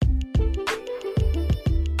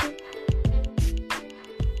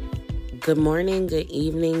Good morning, good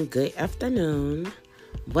evening, good afternoon.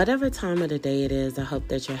 Whatever time of the day it is, I hope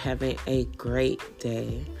that you're having a great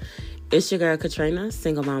day. It's your girl Katrina,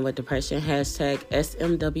 single mom with depression, hashtag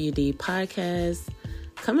SMWD podcast,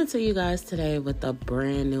 coming to you guys today with a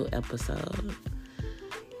brand new episode.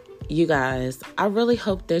 You guys, I really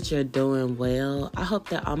hope that you're doing well. I hope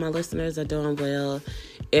that all my listeners are doing well.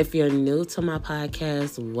 If you're new to my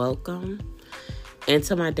podcast, welcome. And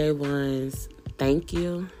to my day ones, thank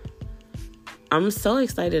you. I'm so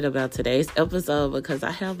excited about today's episode because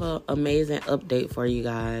I have an amazing update for you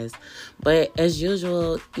guys. But as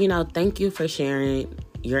usual, thank you for sharing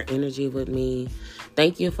your energy with me.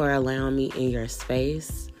 Thank you for allowing me in your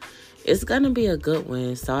space. It's going to be a good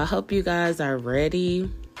one. So I hope you guys are ready.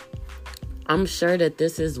 I'm sure that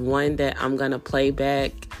this is one that I'm going to play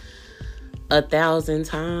back 1,000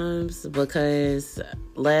 times because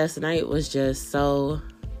last night was just so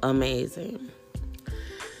amazing.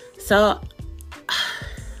 So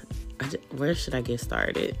where should I get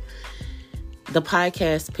started? The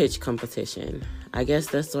podcast pitch competition. I guess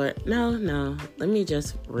that's what... No. Let me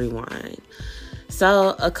just rewind.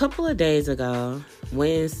 So a couple of days ago,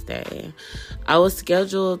 Wednesday, I was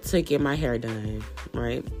scheduled to get my hair done,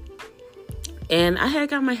 right? And I had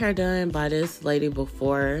got my hair done by this lady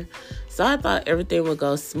before. So I thought everything would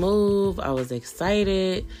go smooth. I was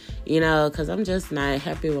excited, because I'm just not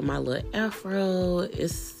happy with my little afro.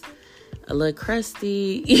 It's a little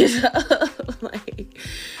crusty,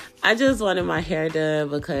 I just wanted my hair done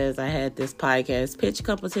because I had this podcast pitch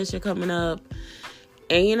competition coming up.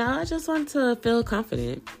 And, I just wanted to feel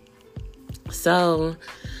confident. So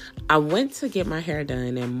I went to get my hair done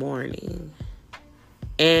in the morning.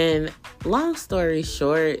 And long story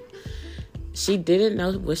short, she didn't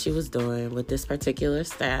know what she was doing with this particular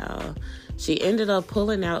style. She ended up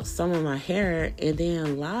pulling out some of my hair and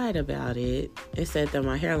then lied about it and said that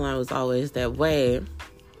my hairline was always that way.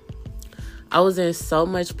 I was in so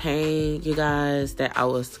much pain, you guys, that I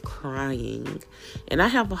was crying. And I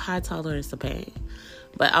have a high tolerance of pain.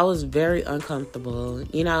 But I was very uncomfortable.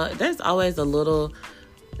 There's always a little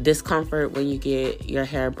discomfort when you get your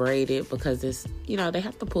hair braided because it's, they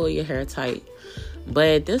have to pull your hair tight.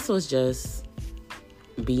 But this was just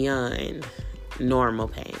beyond normal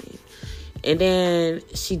pain. And then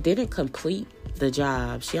she didn't complete the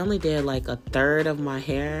job. She only did like a third of my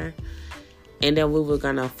hair. And then we were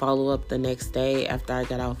going to follow up the next day after I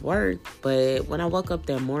got off work. But when I woke up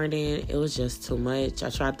that morning, it was just too much. I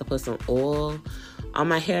tried to put some oil on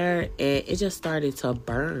my hair and it just started to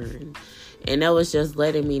burn. And that was just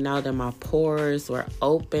letting me know that my pores were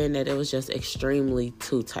open, that it was just extremely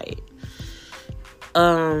too tight.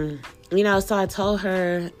 So I told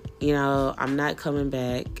her, I'm not coming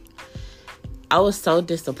back. I was so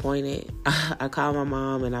disappointed. I called my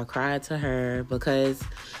mom and I cried to her because,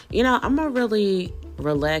 I'm a really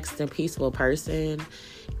relaxed and peaceful person.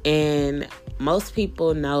 And most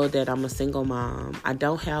people know that I'm a single mom. I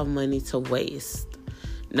don't have money to waste.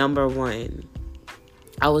 Number one.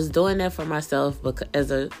 I was doing that for myself because as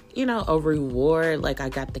a reward. Like I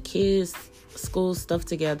got the kids' school stuff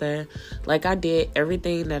together. Like I did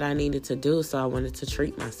everything that I needed to do. So I wanted to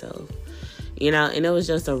treat myself. And it was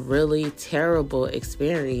just a really terrible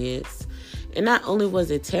experience. And not only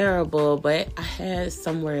was it terrible, but I had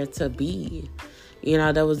somewhere to be.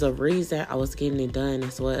 There was a reason I was getting it done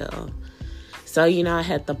as well. So, I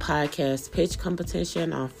had the podcast pitch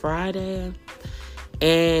competition on Friday.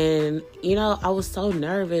 And, I was so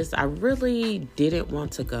nervous. I really didn't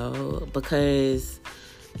want to go because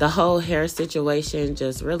the whole hair situation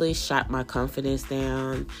just really shot my confidence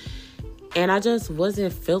down. And I just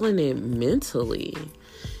wasn't feeling it mentally,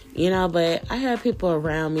 but I had people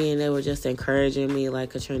around me and they were just encouraging me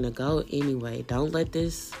like, Katrina, go anyway. Don't let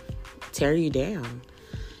this tear you down,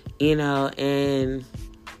 and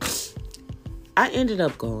I ended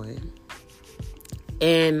up going.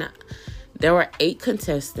 And there were 8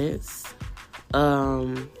 contestants.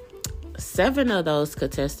 7 of those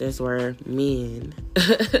contestants were men.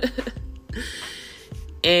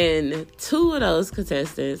 And 2 of those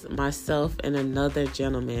contestants, myself and another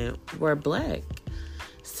gentleman, were black.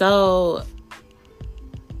 So,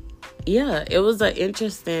 yeah, it was an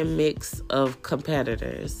interesting mix of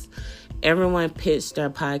competitors. Everyone pitched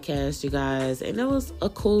their podcast, you guys, and it was a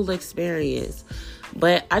cool experience.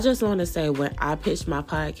 But I just want to say, when I pitched my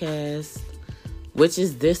podcast, which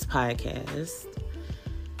is this podcast,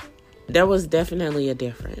 there was definitely a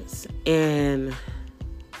difference. And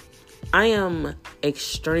I am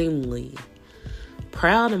extremely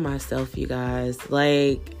proud of myself, you guys.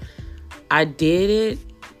 Like, I did it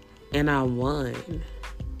and I won.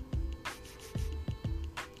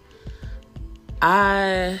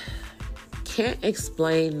 I can't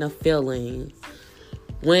explain the feeling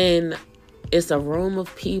when it's a room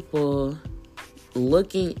of people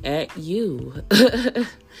looking at you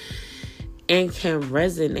and can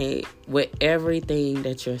resonate with everything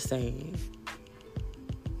that you're saying.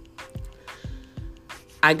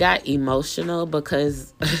 I got emotional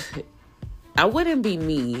because I wouldn't be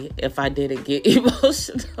me if I didn't get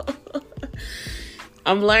emotional.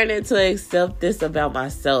 I'm learning to accept this about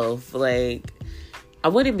myself. Like, I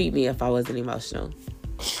wouldn't be me if I wasn't emotional.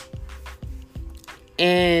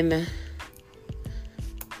 And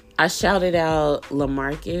I shouted out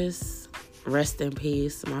LaMarcus, rest in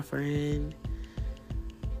peace, my friend,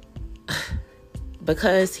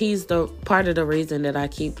 because he's the part of the reason that I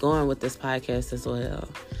keep going with this podcast as well.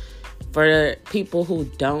 For people who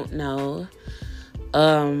don't know,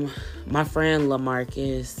 my friend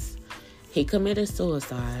LaMarcus, he committed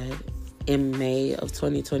suicide in May of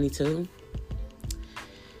 2022.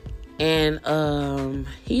 And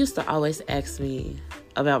he used to always ask me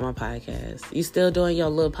about my podcast. You still doing your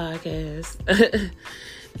little podcast?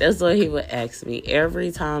 That's what he would ask me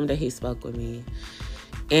every time that he spoke with me.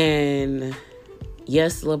 And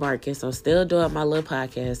yes, LaMarcus, I'm still doing my little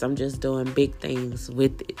podcast. I'm just doing big things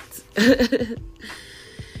with it.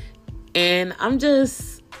 And I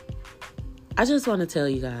just want to tell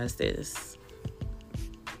you guys this.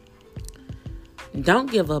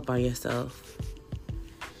 Don't give up on yourself.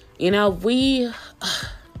 You know,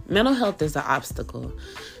 mental health is an obstacle.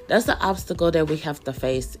 That's an obstacle that we have to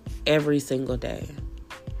face every single day.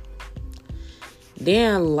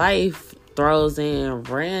 Then life throws in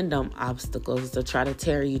random obstacles to try to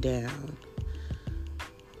tear you down.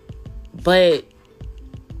 But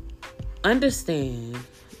understand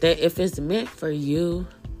that if it's meant for you,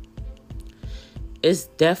 it's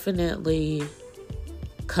definitely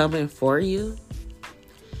coming for you.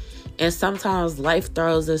 And sometimes life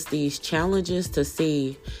throws us these challenges to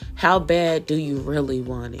see how bad do you really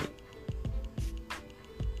want it.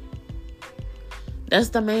 That's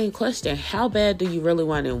the main question. How bad do you really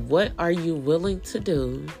want it? What are you willing to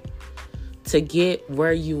do to get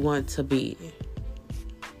where you want to be?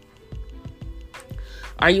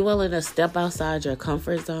 Are you willing to step outside your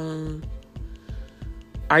comfort zone?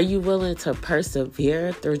 Are you willing to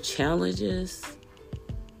persevere through challenges?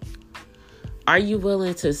 Are you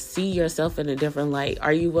willing to see yourself in a different light?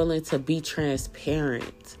 Are you willing to be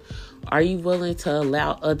transparent? Are you willing to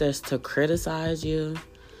allow others to criticize you?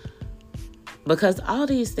 Because all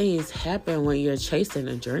these things happen when you're chasing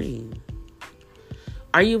a dream.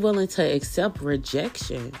 Are you willing to accept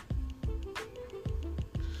rejection?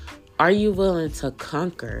 Are you willing to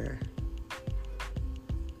conquer?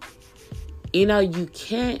 You know, you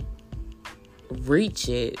can't reach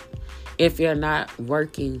it if you're not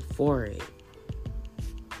working for it.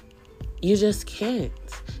 You just can't.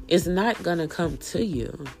 It's not going to come to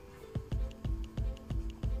you.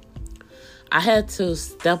 I had to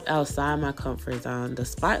step outside my comfort zone. The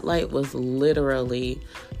spotlight was literally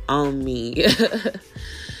on me.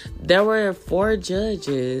 There were 4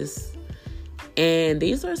 judges, and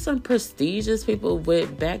these are some prestigious people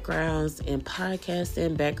with backgrounds in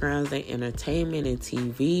podcasting, backgrounds in entertainment and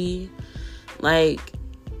TV. Like,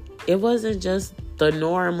 it wasn't just the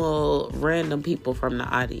normal random people from the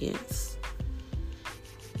audience.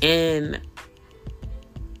 And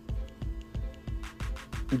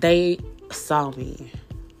they saw me.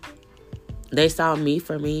 They saw me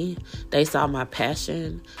for me. They saw my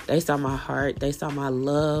passion. They saw my heart. They saw my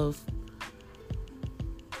love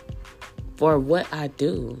for what I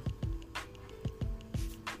do.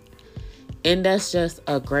 And that's just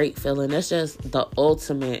a great feeling. That's just the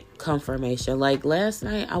ultimate confirmation. Like last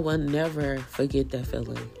night, I will never forget that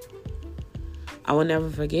feeling. I will never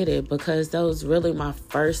forget it because that was really my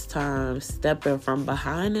first time stepping from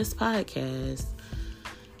behind this podcast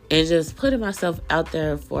and just putting myself out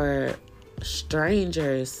there for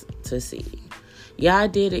strangers to see. Yeah, I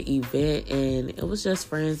did an event and it was just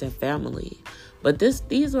friends and family. But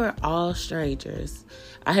these were all strangers.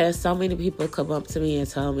 I had so many people come up to me and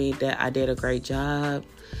tell me that I did a great job,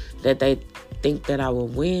 that they think that I will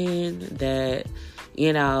win, that,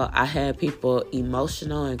 you know, I had people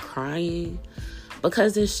emotional and crying.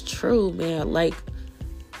 Because it's true, man. Like,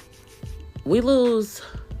 we lose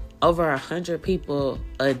over 100 people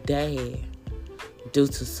a day due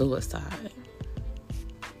to suicide.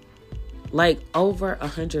 Like, over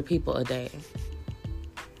 100 people a day.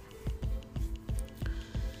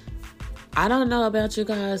 I don't know about you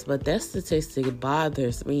guys, but that statistic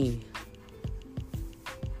bothers me.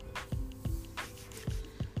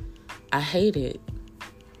 I hate it.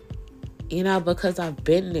 You know, because I've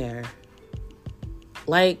been there.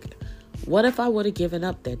 Like, what if I would have given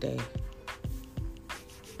up that day?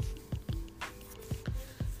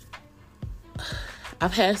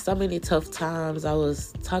 I've had so many tough times. I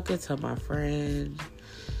was talking to my friend,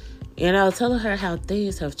 telling her how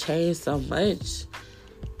things have changed so much,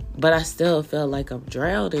 but I still feel like I'm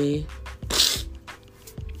drowning.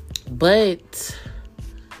 But,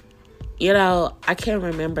 I can't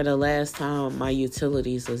remember the last time my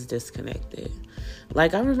utilities was disconnected.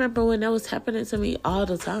 Like, I remember when that was happening to me all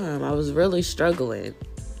the time. I was really struggling.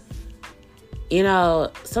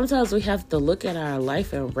 Sometimes we have to look at our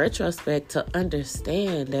life in retrospect to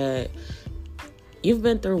understand that you've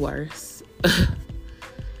been through worse.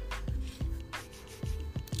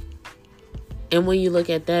 And when you look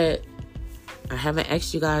at that, I haven't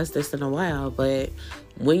asked you guys this in a while, but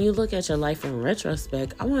when you look at your life in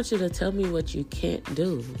retrospect, I want you to tell me what you can't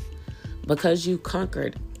do, because you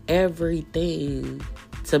conquered everything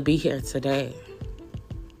to be here today.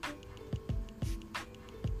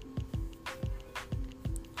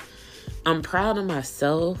 I'm proud of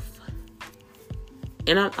myself,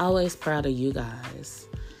 and I'm always proud of you guys.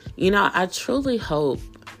 I truly hope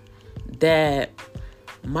that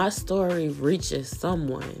my story reaches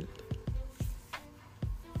someone.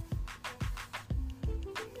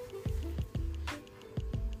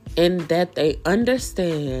 And that they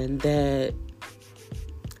understand that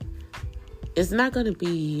it's not going to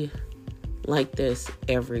be like this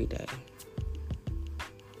every day.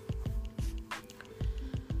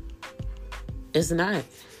 It's not.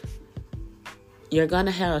 You're going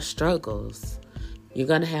to have struggles. You're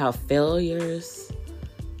going to have failures.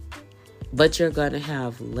 But you're going to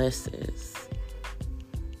have lessons.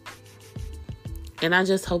 And I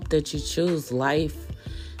just hope that you choose life,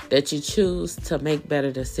 that you choose to make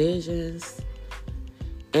better decisions,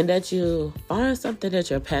 and that you find something that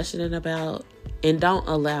you're passionate about and don't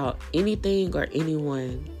allow anything or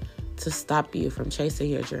anyone to stop you from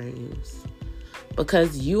chasing your dreams.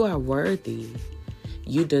 Because you are worthy.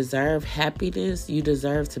 You deserve happiness. You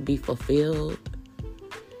deserve to be fulfilled.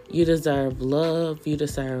 You deserve love. You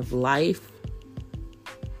deserve life.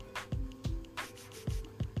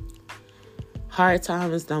 Hard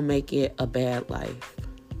times don't make it a bad life.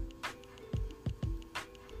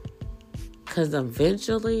 Because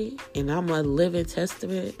eventually, and I'm a living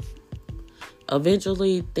testament,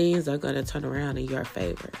 eventually things are going to turn around in your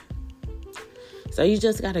favor. So you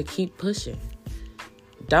just got to keep pushing.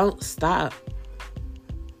 Don't stop.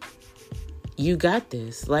 You got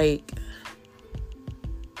this. Like,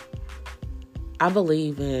 I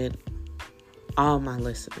believe in all my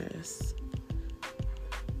listeners.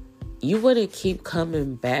 You wouldn't keep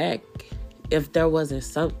coming back if there wasn't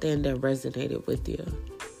something that resonated with you.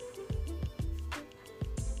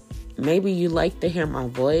 Maybe you like to hear my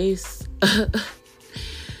voice.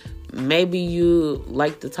 Maybe you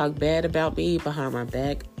like to talk bad about me behind my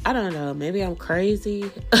back. I don't know. Maybe I'm crazy.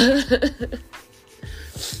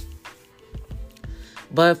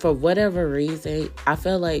 But for whatever reason, I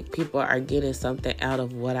feel like people are getting something out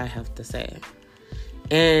of what I have to say.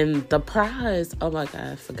 And the prize, oh my God,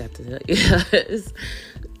 I forgot to tell you guys.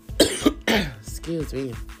 Excuse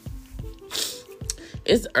me.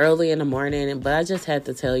 It's early in the morning, but I just had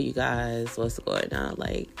to tell you guys what's going on.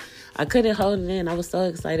 Like, I couldn't hold it in. I was so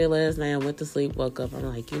excited last night. I went to sleep, woke up. I'm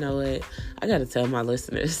like, you know what? I got to tell my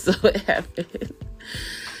listeners what happened.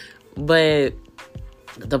 But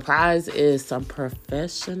the prize is some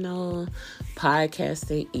professional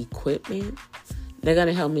podcasting equipment. They're going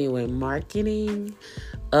to help me with marketing.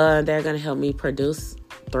 They're going to help me produce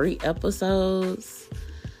 3 episodes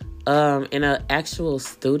in an actual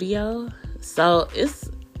studio. So it's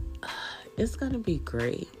going to be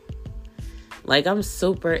great. Like, I'm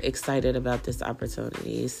super excited about this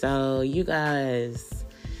opportunity. So you guys,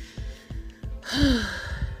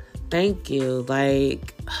 thank you.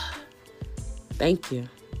 Like, thank you.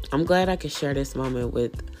 I'm glad I could share this moment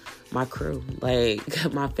with my crew,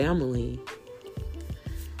 like my family.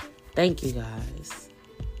 Thank you guys.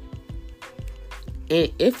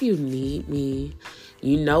 And if you need me,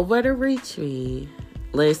 you know where to reach me.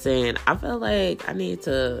 Listen, I feel like I need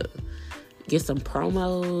to get some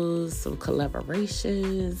promos, some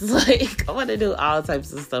collaborations. Like, I want to do all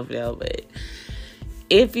types of stuff now, but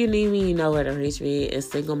if you need me, you know where to reach me.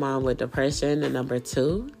 It's Single Mom with Depression, the number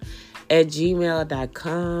 2, at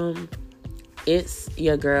gmail.com. It's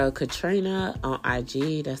your girl Katrina on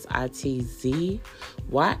IG. That's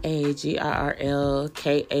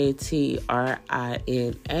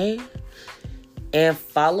ITZYAGRLKATRINA. And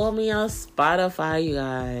follow me on Spotify, you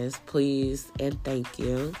guys, please, and thank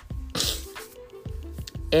you.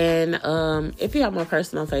 And if you have my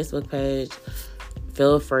personal Facebook page,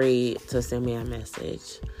 feel free to send me a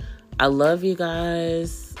message. I love you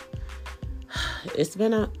guys. It's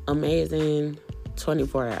been an amazing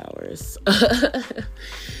 24 hours.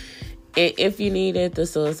 And if you need it, the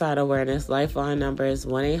Suicide Awareness Lifeline number is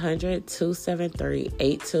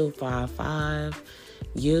 1-800-273-8255.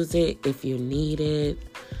 Use it if you need it.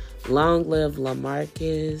 Long live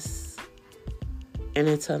LaMarcus. And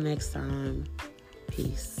until next time,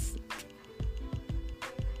 peace.